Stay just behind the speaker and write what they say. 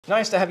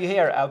Nice to have you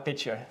here, Al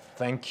Pitcher.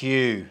 Thank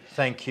you,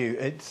 thank you.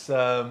 It's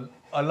I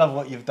love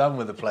what you've done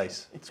with the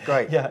place. It's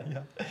great. Yeah.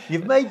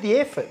 You've made the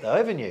effort, though,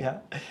 haven't you? Yeah.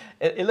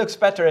 It looks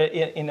better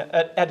in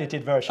an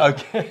edited version.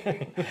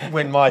 Okay.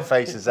 When my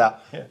face is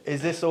out. Yeah.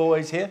 Is this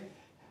always here?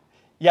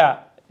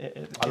 Yeah.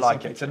 I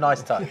like it. It's a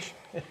nice touch.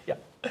 Yeah.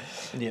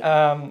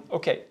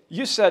 Okay.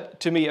 You said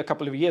to me a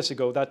couple of years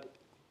ago that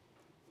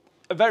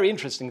a very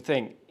interesting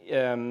thing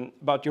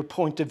about your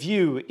point of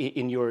view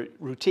in your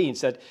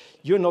routines, that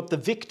you're not the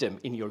victim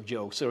in your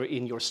jokes or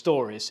in your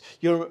stories.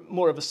 You're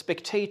more of a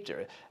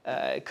spectator.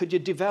 Could you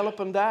develop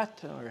on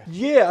that? Or?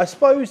 Yeah, I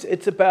suppose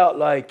it's about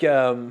like,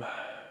 I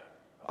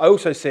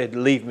also said,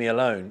 leave me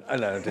alone. I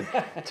know,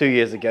 2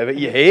 years ago, but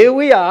yeah, here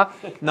we are.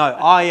 No,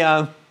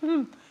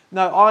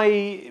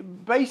 I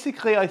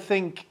basically, I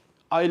think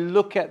I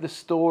look at the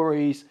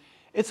stories.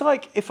 It's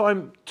like if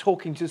I'm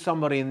talking to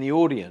somebody in the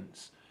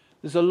audience,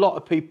 there's a lot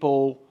of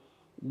people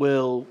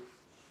will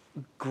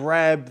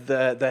grab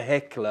the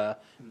heckler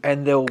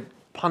and they'll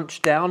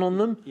punch down on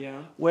them.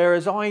 Yeah.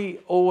 Whereas I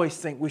always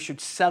think we should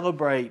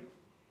celebrate,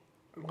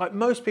 like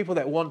most people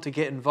that want to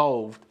get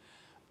involved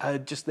are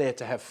just there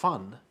to have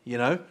fun, you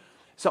know?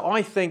 So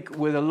I think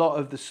with a lot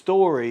of the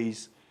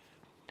stories,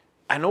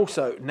 and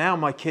also now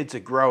my kids are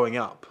growing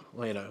up,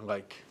 you know,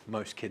 like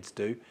most kids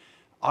do,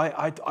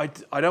 I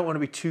don't want to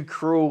be too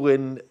cruel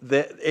in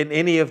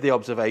any of the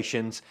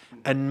observations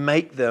and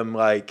make them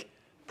like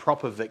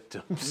proper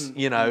victims,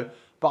 you know.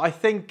 But I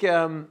think,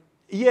 yeah,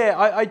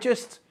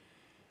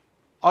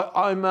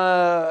 I'm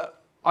a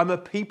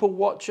people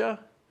watcher.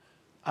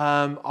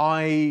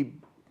 My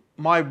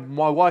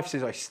wife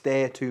says I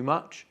stare too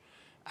much,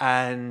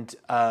 and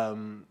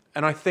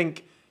I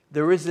think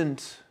there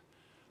isn't.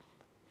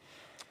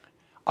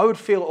 I would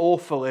feel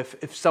awful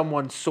if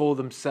someone saw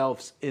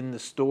themselves in the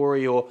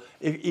story, or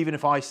even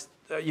if I,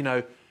 you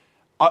know,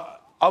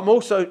 I'm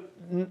also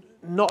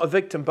not a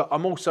victim, but I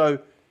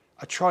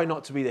try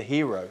not to be the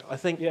hero. I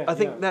think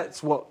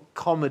that's what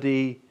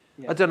comedy.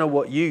 Yeah. I don't know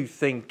what you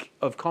think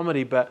of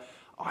comedy, but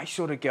I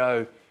sort of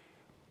go.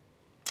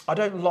 I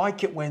don't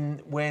like it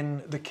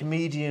when the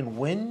comedian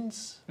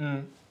wins.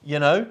 You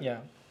know.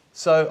 Yeah.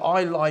 So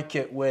I like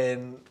it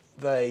when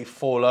they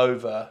fall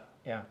over.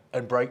 Yeah.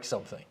 And break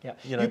something. Yeah.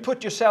 You know? You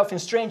put yourself in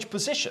strange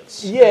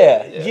positions.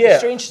 Yeah.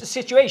 Strange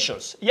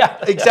situations. Yeah.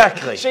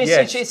 Exactly.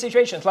 Strange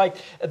situations, like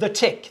the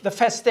tick, the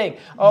festing.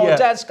 Oh,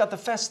 Dad's got the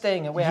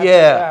festing, and we have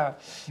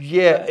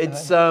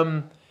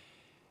to,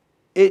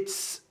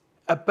 It's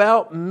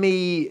about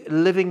me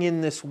living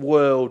in this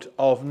world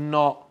of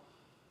not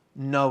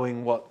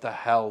knowing what the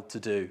hell to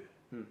do.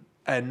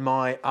 And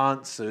my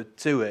answer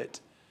to it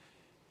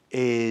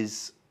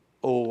is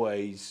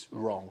always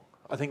wrong.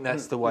 I think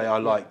that's the way I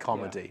like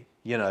comedy,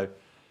 you know.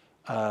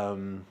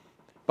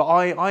 But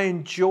I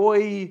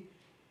enjoy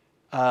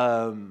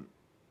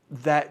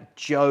that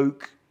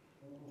joke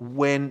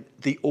when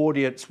the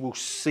audience will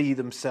see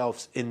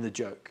themselves in the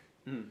joke.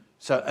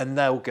 So, and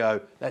they'll go,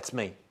 that's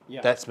me,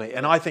 that's me.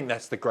 And I think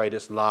that's the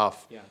greatest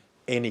laugh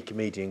any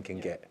comedian can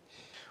get.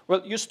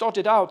 Well, you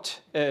started out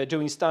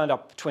doing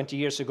stand-up 20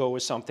 years ago or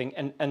something,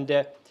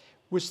 and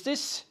was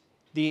this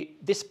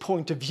this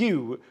point of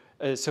view,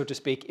 so to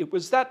speak,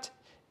 was that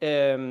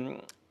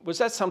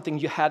something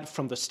you had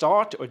from the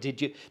start, or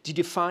did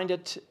you find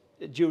it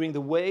during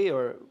the way,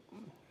 or?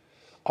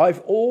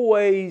 I've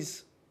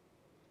always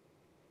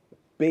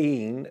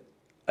been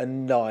a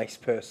nice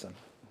person.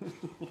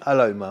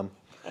 Hello, Mum.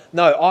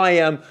 No,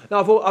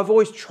 I've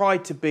always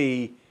tried to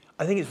be.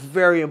 I think it's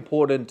very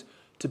important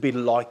to be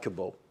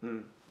likable,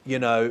 you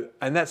know,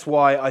 and that's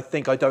why I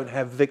think I don't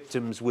have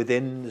victims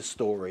within the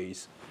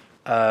stories.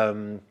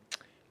 And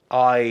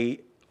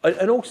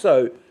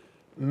also.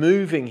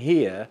 Moving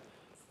here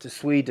to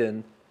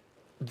Sweden,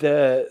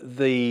 I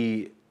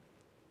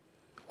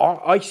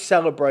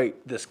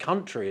celebrate this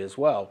country as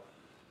well.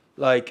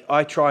 Like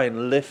I try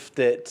and lift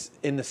it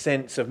in the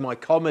sense of my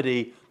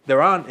comedy.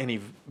 There aren't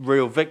any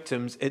real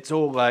victims. It's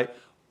all like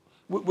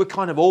we're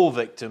kind of all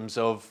victims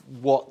of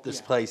what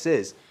this place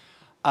is.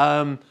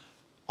 I've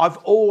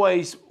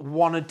always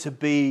wanted to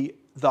be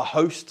the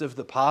host of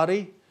the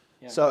party.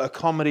 Yeah. So a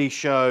comedy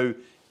show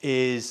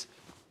is,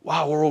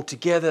 wow, we're all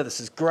together. This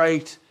is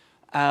great.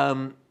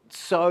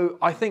 So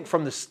I think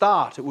from the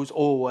start, it was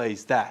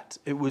always that.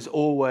 It was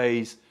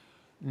always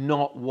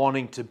not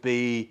wanting to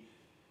be,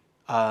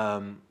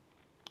 for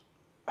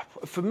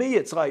me,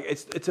 it's like,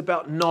 it's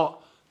about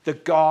not the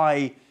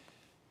guy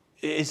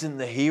isn't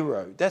the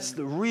hero. That's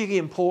really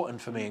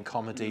important for me in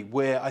comedy,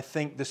 where I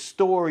think the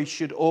story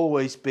should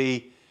always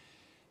be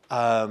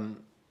that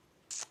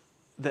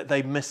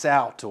they miss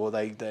out or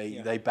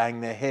they bang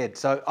their head.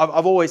 So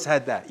I've always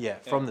had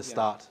that, from the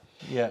start.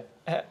 Yeah.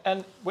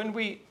 And when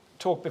we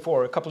talked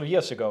before, a couple of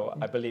years ago,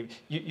 I believe,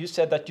 you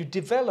said that you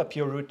develop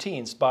your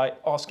routines by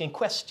asking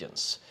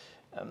questions.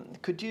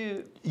 Could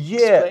you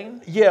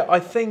explain? Yeah, I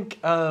think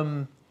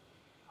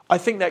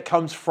that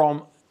comes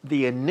from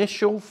the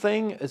initial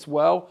thing as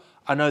well.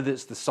 I know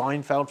that's the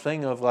Seinfeld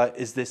thing of like,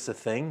 is this a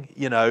thing,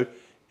 you know,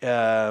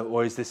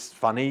 or is this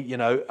funny, you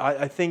know?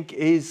 I think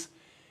is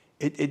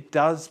it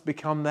does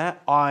become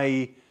that.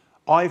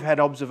 I've had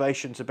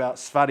observations about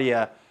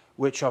Sverige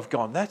which I've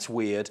gone, that's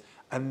weird,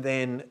 and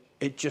then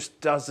it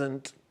just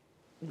doesn't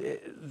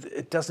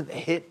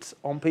hit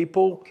on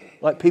people. Okay.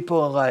 Like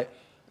people are like,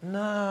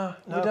 no,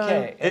 we don't.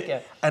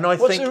 Okay. And I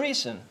What's think the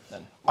reason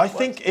then? I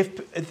think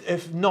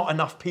if not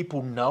enough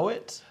people know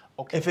it,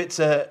 if it's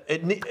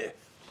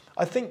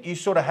I think you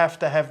sort of have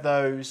to have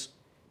those.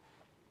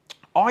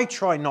 I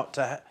try not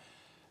to.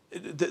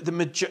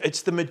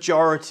 It's the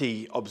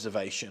majority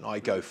observation I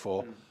go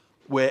for,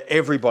 where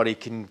everybody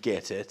can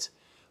get it,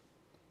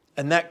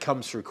 and that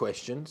comes through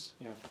questions,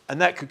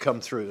 and that could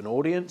come through an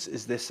audience.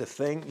 Is this a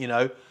thing? You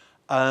know,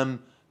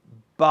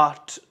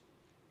 but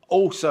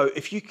also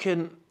if you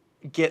can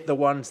get the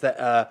ones that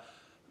are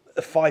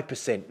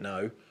 5%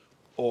 no,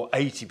 or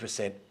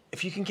 80%,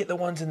 if you can get the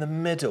ones in the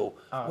middle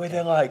where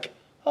they're like,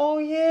 oh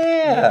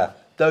yeah.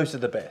 Those are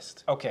the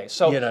best. Okay,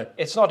 so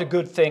it's not a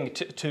good thing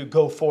to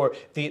go for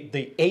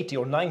the 80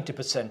 or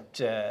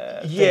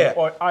 90%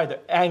 or either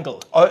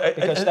angle.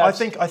 I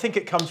think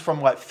it comes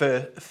from like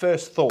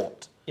first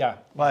thought. Yeah.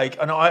 Like,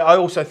 and I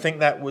also think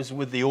that was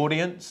with the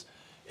audience.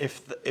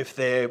 If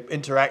they're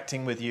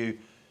interacting with you,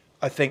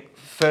 I think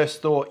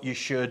first thought you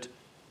should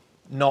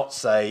not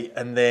say,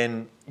 and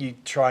then you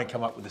try and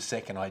come up with a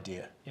second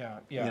idea. Yeah.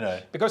 You know,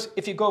 because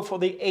if you go for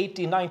the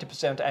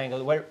 80-90%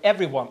 angle, where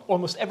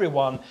almost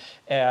everyone,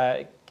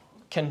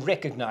 can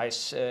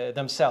recognize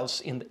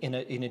themselves in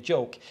a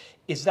joke,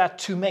 is that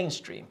too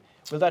mainstream?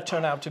 Will that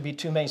turn out to be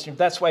too mainstream?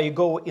 That's why you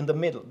go in the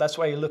middle. That's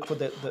why you look for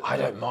the I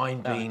don't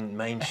mind being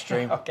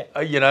mainstream. Okay.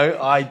 You know,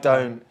 I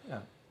don't.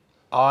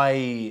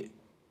 I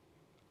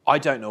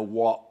don't know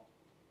what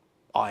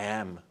I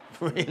am.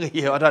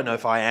 Really, I don't know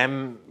if I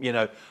am. You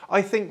know,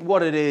 I think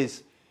what it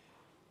is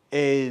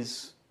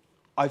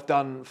I've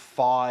done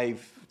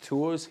 5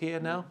 tours here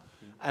now,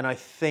 and I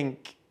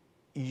think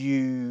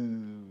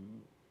you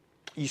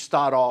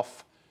start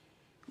off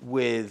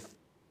with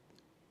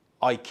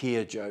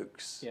IKEA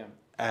jokes,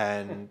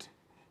 and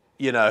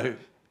you know,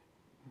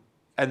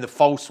 and the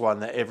false one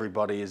that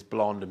everybody is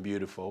blonde and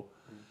beautiful,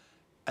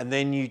 and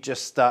then you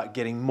just start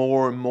getting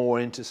more and more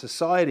into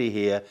society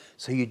here.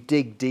 So you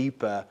dig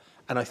deeper.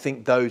 And I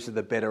think those are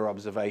the better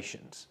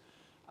observations.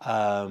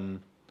 But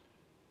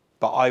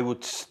I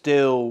would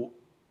still,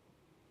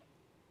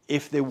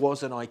 if there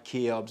was an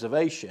IKEA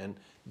observation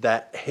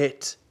that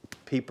hit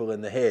people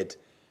in the head,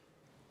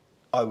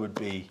 I would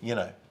be, you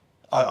know,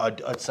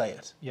 I'd say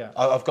it. Yeah.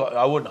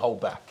 I wouldn't hold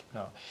back.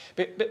 No,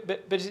 but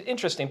it's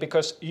interesting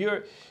because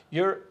you're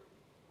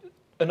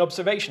an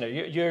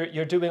observationer.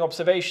 You're doing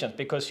observations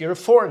because you're a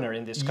foreigner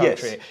in this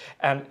country. Yes.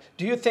 And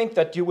do you think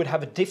that you would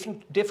have a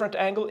different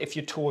angle if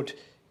you toured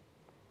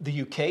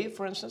the UK,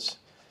 for instance?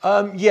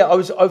 Yeah, I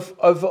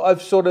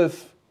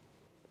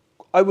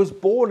was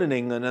born in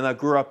England and I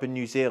grew up in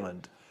New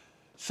Zealand.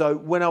 So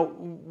when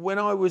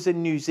I was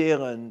in New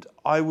Zealand,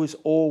 I was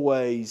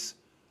always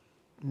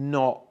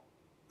not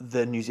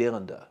the New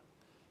Zealander.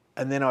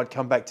 And then I'd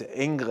come back to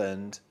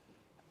England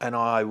and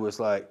I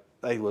was like,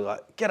 they were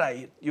like,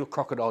 g'day, you're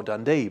Crocodile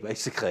Dundee,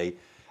 basically.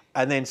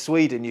 And then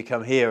Sweden, you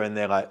come here and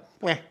they're like,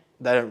 meh,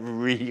 they don't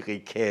really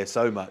care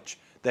so much.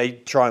 They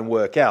try and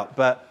work out.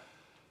 But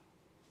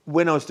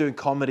when I was doing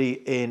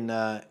comedy in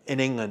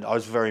England, I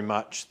was very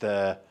much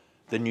the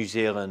New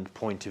Zealand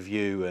point of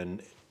view,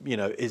 and you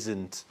know,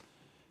 isn't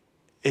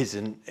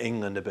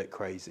England a bit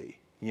crazy?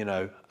 You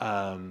know,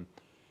 and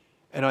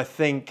I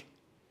think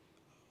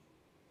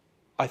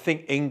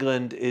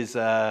England is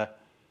I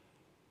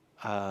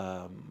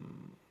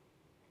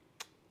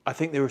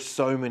think there are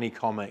so many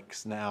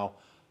comics now.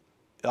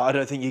 I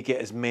don't think you get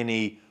as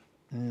many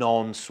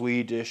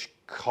non-Swedish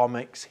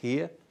comics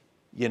here.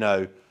 You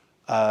know.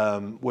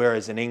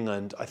 Whereas in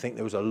England, I think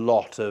there was a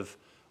lot of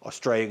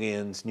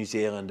Australians, New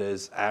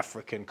Zealanders,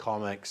 African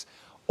comics,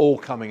 all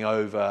coming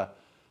over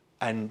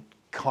and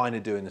kind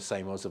of doing the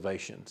same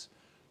observations.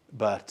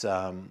 But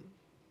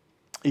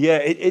yeah,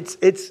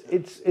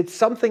 it's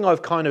something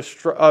I've kind of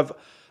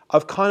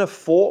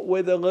fought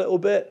with a little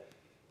bit.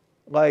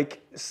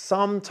 Like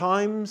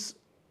sometimes,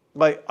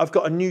 like I've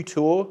got a new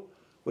tour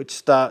which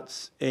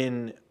starts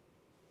in,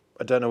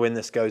 I don't know when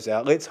this goes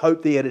out. Let's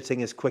hope the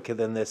editing is quicker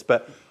than this,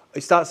 but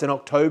it starts in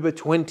October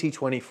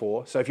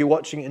 2024. So if you're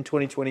watching it in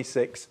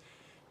 2026,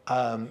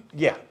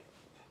 yeah.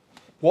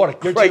 What a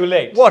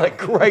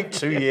great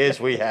 2 years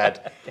we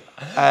had.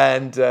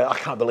 And I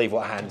can't believe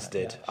what Hans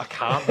did. I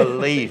can't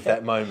believe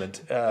that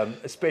moment,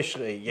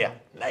 especially,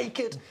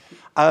 naked.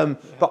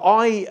 But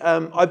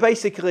I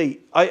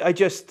basically, I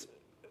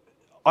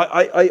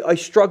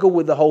struggle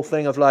with the whole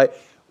thing of like,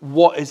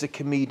 what is a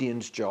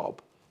comedian's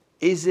job?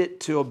 Is it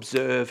to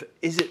observe?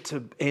 Is it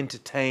to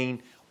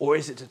entertain? Or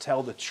is it to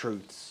tell the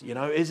truths? You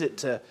know, is it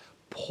to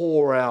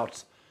pour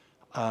out?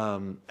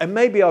 And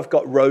maybe I've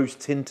got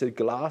rose-tinted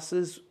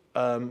glasses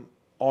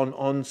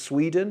on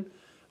Sweden.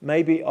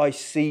 Maybe I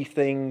see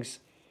things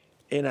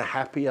in a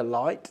happier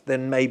light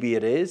than maybe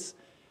it is.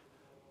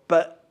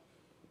 But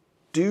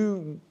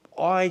do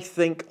I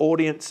think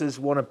audiences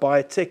want to buy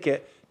a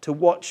ticket to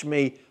watch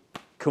me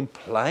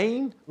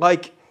complain?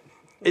 Like,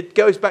 it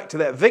goes back to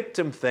that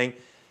victim thing.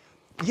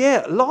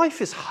 Yeah,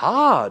 life is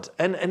hard,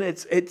 and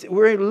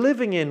we're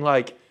living in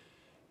like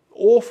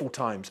awful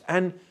times,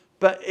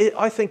 but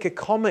I think a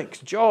comic's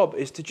job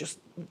is to just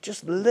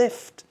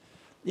lift,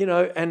 you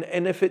know,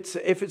 and if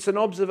it's an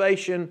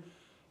observation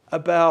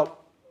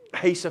about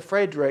Hesa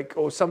Frederick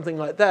or something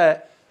like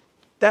that,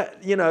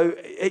 you know,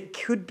 it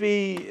could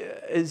be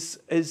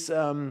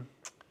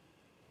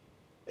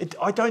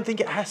I don't think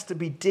it has to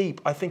be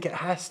deep. I think it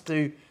has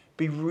to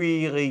be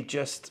really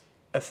just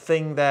a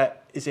thing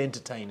that is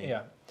entertaining.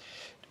 Yeah.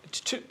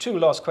 Two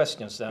last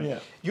questions then. Yeah.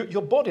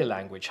 Your body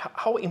language,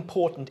 how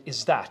important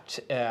is that?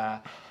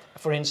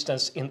 For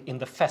instance, in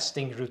the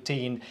fasting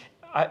routine,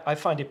 I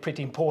find it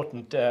pretty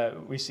important.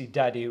 We see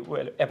Daddy,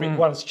 well,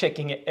 everyone's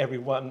checking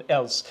everyone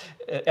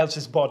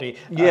else's body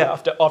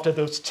after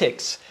those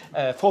ticks,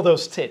 for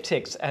those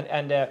ticks.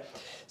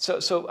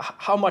 So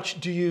how much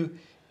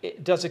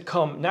does it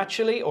come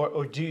naturally,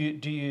 or do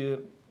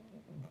you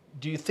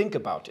think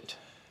about it?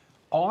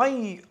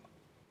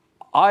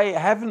 I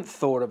haven't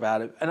thought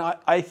about it, and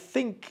I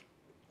think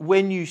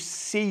when you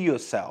see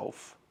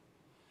yourself,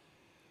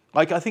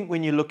 like I think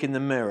when you look in the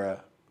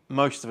mirror,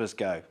 most of us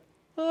go,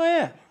 oh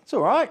yeah, it's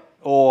all right,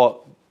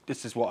 or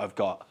this is what I've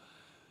got.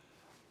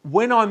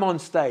 When I'm on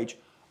stage,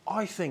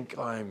 I think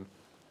I'm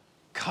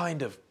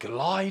kind of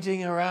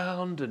gliding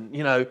around and,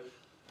 you know,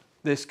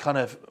 this kind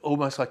of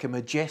almost like a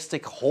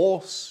majestic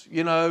horse,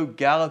 you know,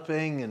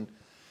 galloping, and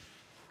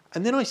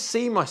then I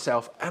see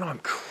myself and I'm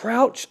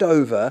crouched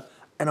over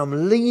and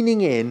I'm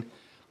leaning in,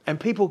 and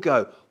people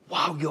go,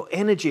 wow, your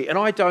energy. And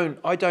I don't,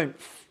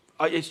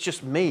 it's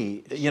just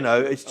me, you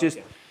know, it's just,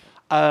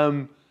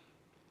 and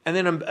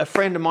then a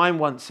friend of mine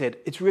once said,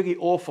 it's really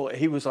awful.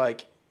 He was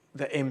like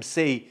the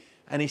MC,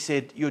 and he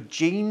said, your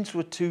jeans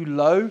were too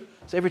low.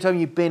 So every time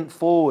you bent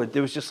forward,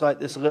 there was just like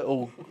this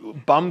little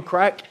bum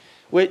crack,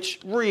 which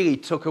really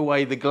took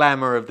away the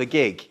glamour of the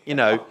gig, you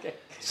know. Okay.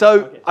 So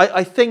okay.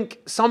 I think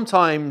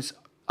sometimes,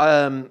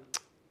 I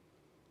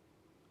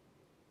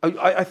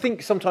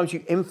think sometimes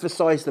you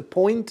emphasize the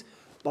point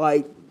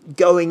by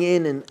going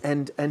in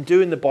and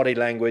doing the body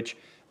language.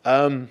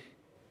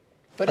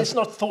 But it's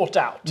not thought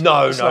out.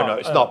 No, it's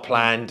not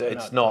planned.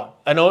 It's not.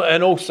 And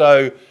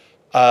also,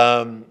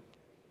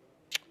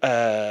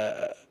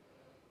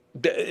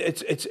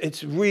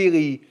 it's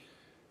really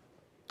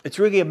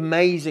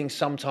amazing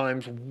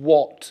sometimes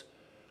what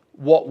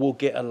will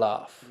get a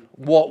laugh,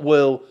 what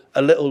will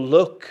a little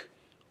look,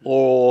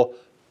 or,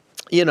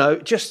 you know,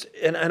 just,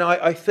 and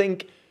I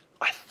think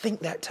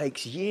that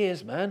takes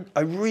years, man.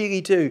 I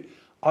really do.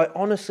 I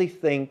honestly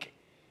think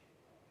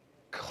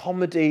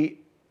comedy,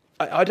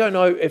 I don't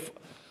know if,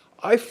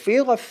 I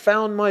feel I've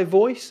found my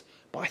voice,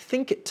 but I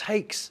think it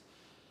takes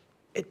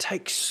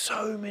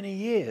so many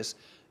years.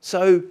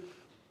 So,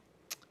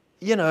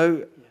 you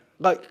know,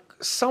 like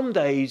some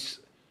days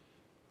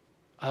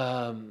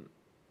you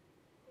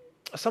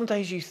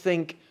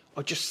think,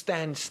 oh, just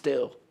stand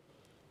still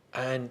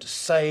and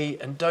say,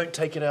 and don't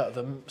take it out of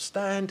the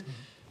stand.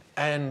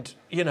 And,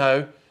 you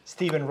know,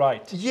 Stephen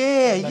Wright.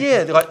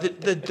 Yeah, like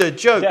the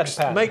jokes,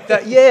 make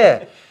that,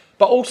 yeah.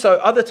 But also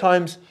other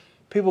times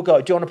people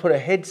go, do you want to put a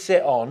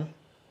headset on?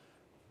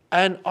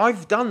 And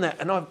I've done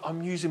that, and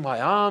I'm using my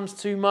arms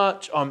too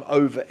much. I'm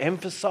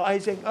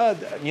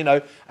overemphasizing, you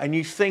know, and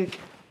you think,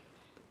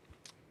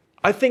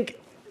 I think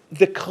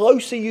the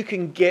closer you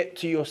can get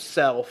to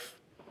yourself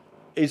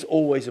is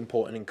always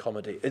important in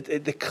comedy.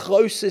 The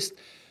closest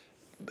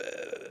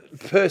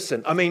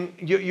person, I mean,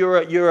 you're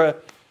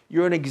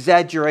an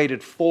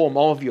exaggerated form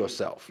of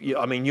yourself.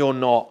 I mean, you're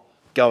not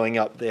going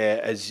up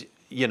there as,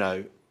 you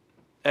know,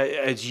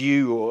 as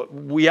you, or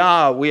we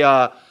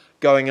are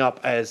going up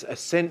as a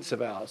sense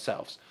of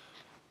ourselves.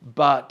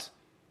 But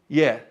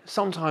yeah,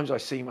 sometimes I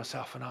see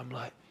myself and I'm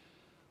like,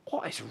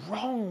 what is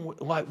wrong?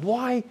 Like,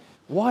 why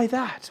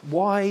that?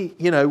 Why,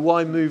 you know,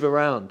 why move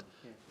around?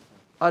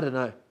 I don't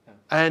know.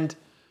 And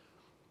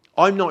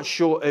I'm not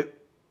sure.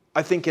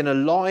 I think in a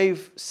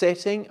live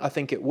setting, I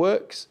think it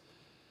works.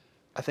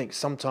 I think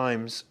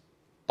sometimes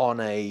on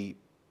a,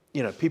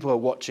 you know, people are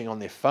watching on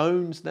their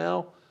phones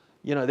now.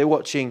 You know, they're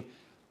watching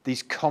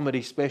these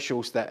comedy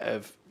specials that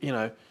have, you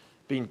know,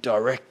 been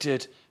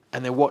directed,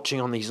 and they're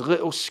watching on these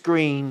little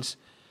screens,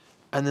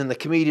 and then the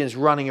comedian's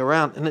running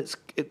around, and it's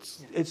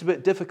a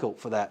bit difficult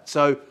for that.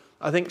 So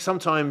I think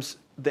sometimes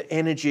the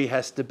energy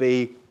has to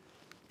be,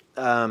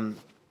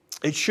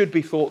 it should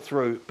be thought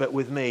through, but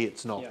with me,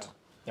 it's not.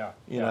 Yeah.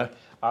 You know?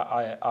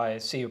 I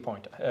see your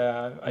point.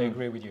 I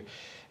agree with you.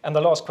 And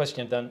the last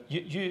question then,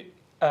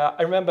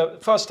 I remember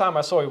first time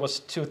I saw you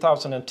was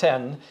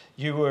 2010.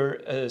 You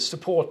were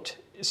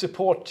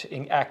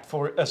supporting act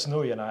for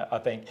Öznujen, I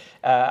think.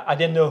 I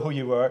didn't know who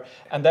you were,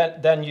 and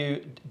then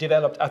you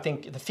developed. I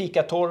think the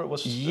Fika Tour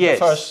was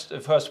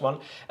the first one.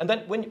 And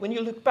then when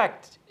you look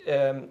back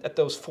at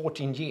those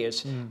 14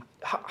 years,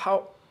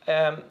 how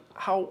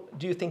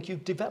do you think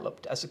you've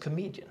developed as a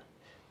comedian?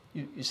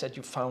 You said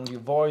you found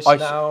your voice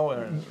now.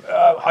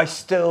 I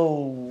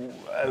still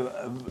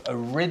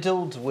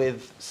riddled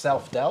with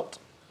self-doubt.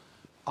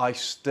 I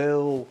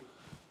still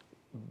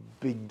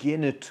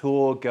beginner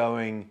tour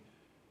going,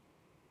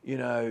 you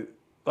know,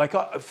 like,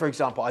 for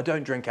example, I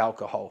don't drink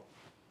alcohol.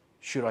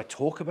 Should I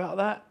talk about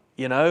that?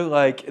 You know,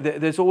 like,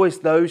 there's always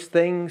those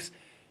things.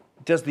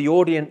 Does the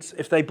audience,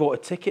 if they bought a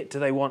ticket, do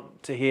they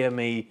want to hear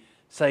me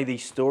say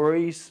these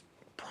stories?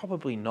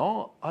 Probably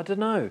not. I don't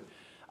know.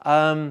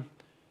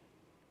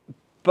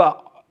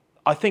 But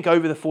I think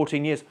over the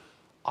 14 years,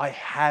 I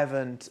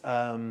haven't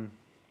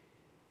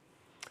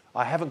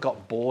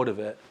got bored of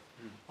it.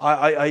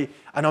 And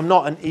I'm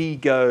not an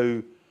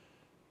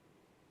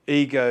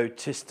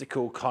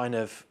egotistical kind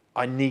of,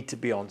 I need to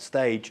be on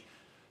stage,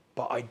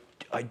 but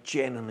I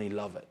genuinely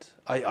love it.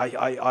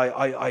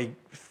 I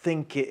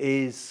think it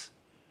is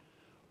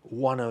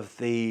one of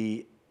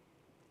the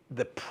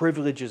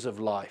privileges of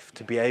life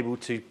to be able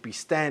to be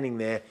standing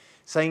there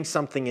saying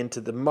something into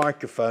the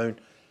microphone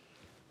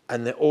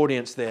and the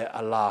audience there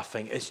are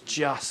laughing. It's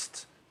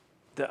just,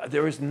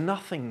 there is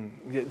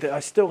nothing, I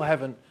still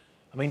haven't,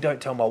 I mean,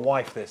 don't tell my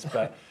wife this,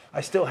 but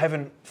I still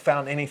haven't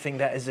found anything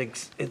that is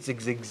it's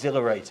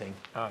exhilarating,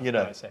 you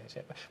know. I see.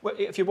 Well,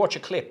 if you watch a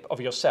clip of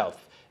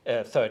yourself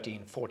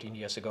 13, 14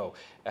 years ago,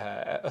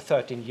 a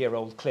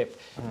 13-year-old clip,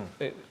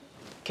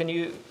 can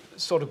you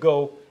sort of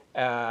go,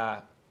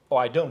 oh,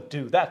 I don't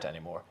do that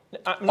anymore?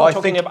 I'm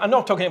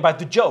not talking about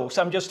the jokes.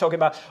 I'm just talking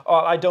about, oh,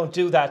 I don't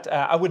do that.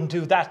 I wouldn't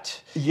do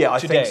that today. I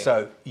think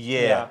so.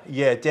 Yeah,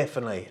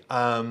 Definitely.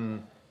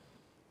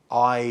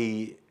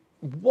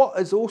 What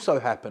has also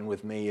happened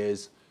with me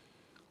is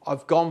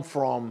I've gone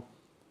from,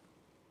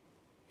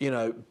 you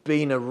know,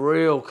 being a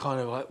real kind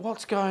of like,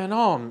 what's going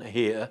on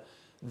here?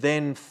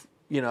 Then,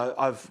 you know,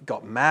 I've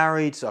got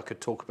married, so I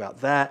could talk about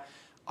that.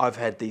 I've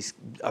had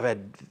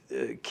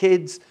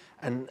kids,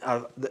 and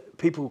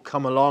people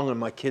come along, and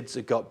my kids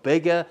have got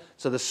bigger,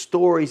 so the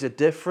stories are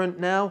different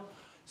now.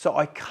 So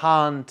I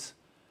can't.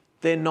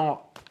 They're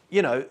not,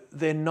 you know,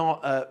 they're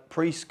not at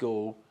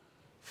preschool,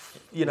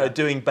 you know,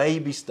 doing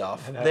baby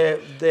stuff. They're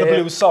the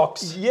blue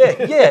socks. Yeah,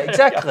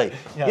 exactly.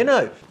 Yeah. You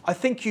know, I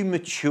think you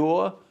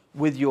mature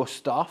with your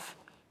stuff.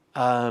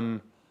 But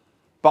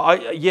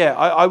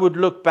I would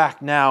look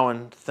back now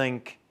and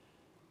think.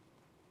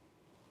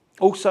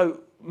 Also,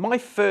 my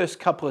first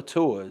couple of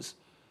tours,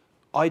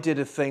 I did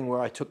a thing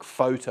where I took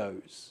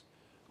photos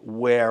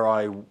where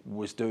I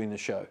was doing the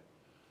show.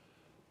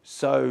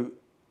 So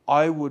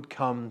I would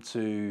come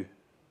to,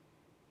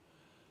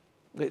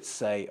 let's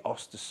say,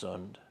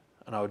 Östersund,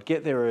 and I would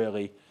get there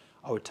early.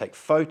 I would take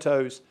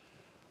photos,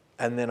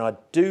 and then I'd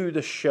do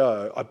the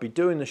show. I'd be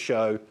doing the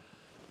show,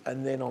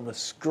 and then on the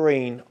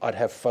screen, I'd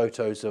have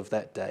photos of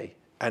that day.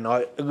 And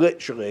I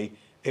literally,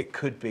 it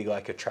could be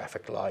like a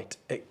traffic light.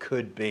 It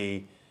could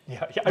be,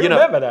 I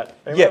remember that.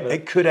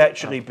 It could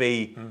actually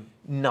be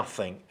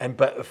nothing.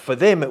 But for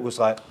them, it was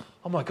like,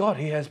 oh my God,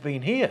 he has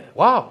been here.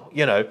 Wow,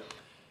 you know.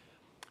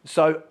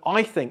 So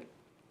I think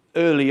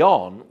early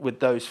on with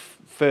those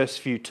first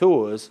few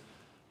tours,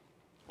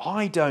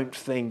 I don't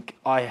think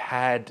I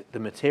had the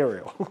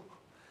material.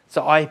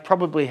 So I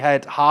probably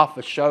had half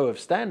a show of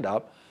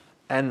stand-up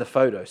and the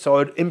photos. So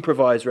I'd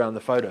improvise around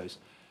the photos.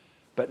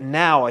 But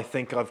now I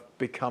think I've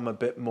become a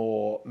bit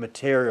more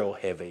material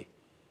heavy.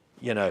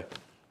 You know,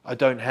 I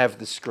don't have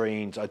the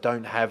screens, I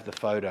don't have the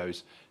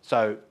photos.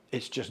 So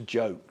it's just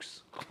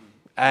jokes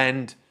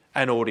and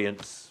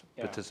audience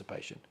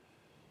participation.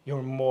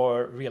 You're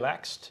more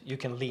relaxed. You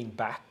can lean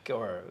back,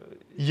 or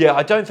yeah,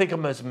 I don't think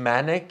I'm as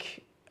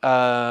manic,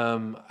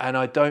 and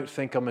I don't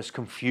think I'm as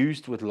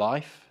confused with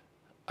life.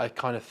 I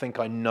kind of think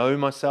I know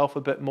myself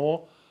a bit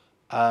more.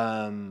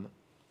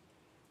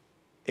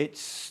 It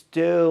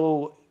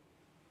still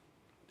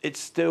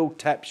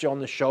taps you on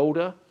the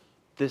shoulder,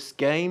 this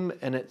game,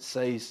 and it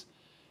says,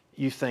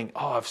 you think,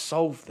 oh, I've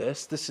solved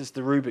this. This is the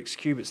Rubik's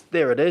Cube.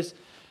 There it is.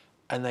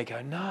 And they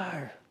go,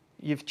 no,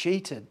 you've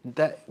cheated.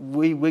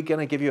 We're going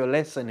to give you a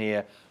lesson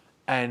here.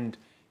 And,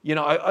 you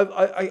know,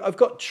 I've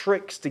got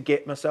tricks to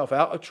get myself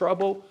out of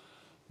trouble,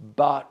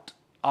 but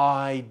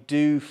I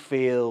do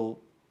feel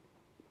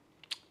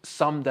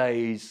some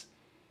days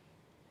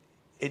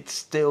it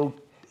still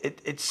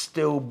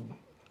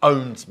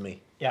owns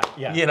me.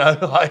 Yeah. You know,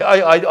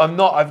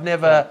 I've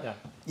never...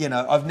 You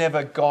know, I've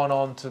never gone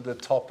on to the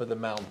top of the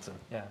mountain.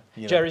 Yeah.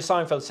 You know? Jerry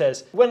Seinfeld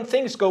says, when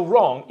things go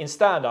wrong in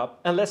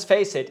stand-up, and let's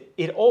face it,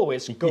 it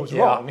always goes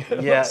wrong.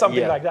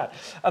 Something like that.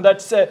 And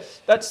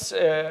that's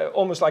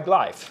almost like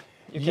life.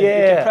 You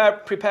can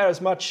prepare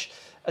as much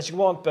as you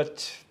want,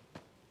 but...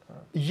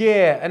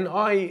 Yeah, and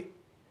I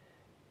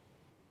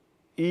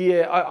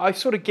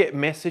sort of get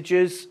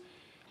messages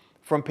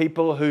from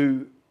people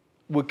who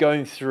were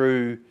going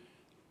through,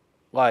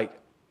 like,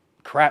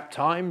 crap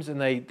times,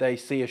 and they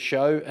see a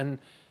show, and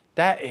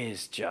that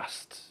is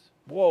just,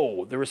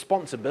 whoa, the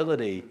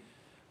responsibility.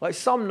 Like,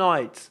 some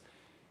nights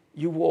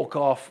you walk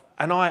off,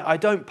 and I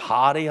don't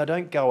party, I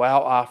don't go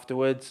out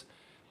afterwards.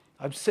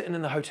 I'm sitting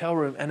in the hotel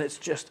room, and it's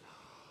just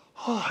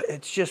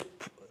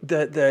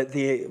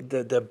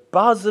the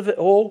buzz of it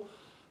all,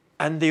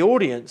 and the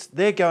audience,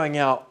 they're going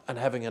out and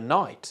having a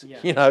night,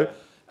 you know,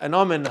 and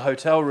I'm in the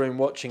hotel room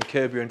watching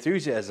Curb Your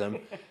Enthusiasm,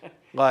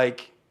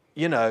 like,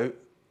 you know,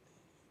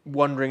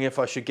 wondering if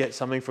I should get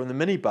something from the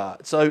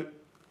minibar. So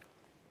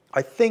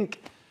I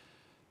think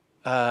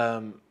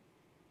I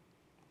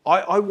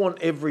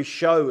want every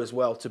show as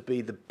well to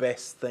be the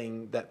best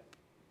thing that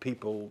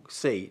people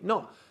see.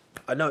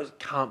 I know it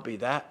can't be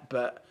that,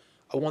 but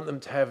I want them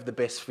to have the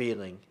best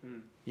feeling,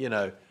 you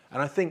know.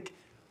 And I think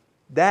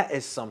that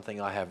is something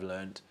I have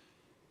learned.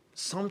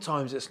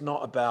 Sometimes it's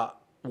not about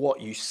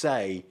what you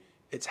say,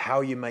 it's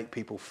how you make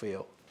people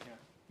feel. Yeah.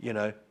 You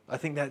know, I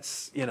think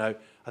that's, you know,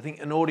 I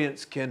think an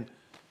audience can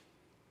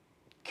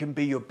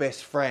be your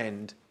best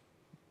friend,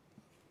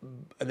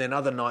 and then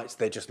other nights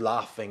they're just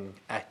laughing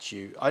at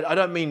you. I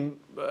don't mean,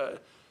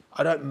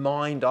 I don't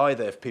mind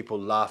either if people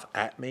laugh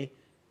at me,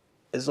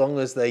 as long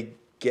as they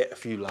get a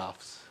few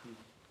laughs.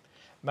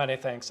 Many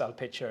thanks, Al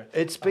Pitcher.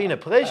 It's been a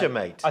pleasure,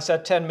 mate. I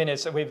said 10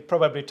 minutes, and we've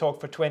probably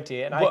talked for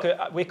 20, and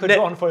we could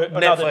go on for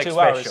another Netflix 2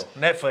 hours.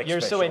 Netflix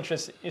You're special. so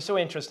interesting. You're so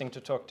interesting to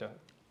talk to.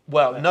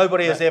 Well,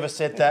 nobody has ever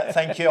said that.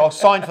 Thank you. I'll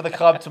sign for the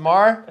club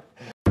tomorrow.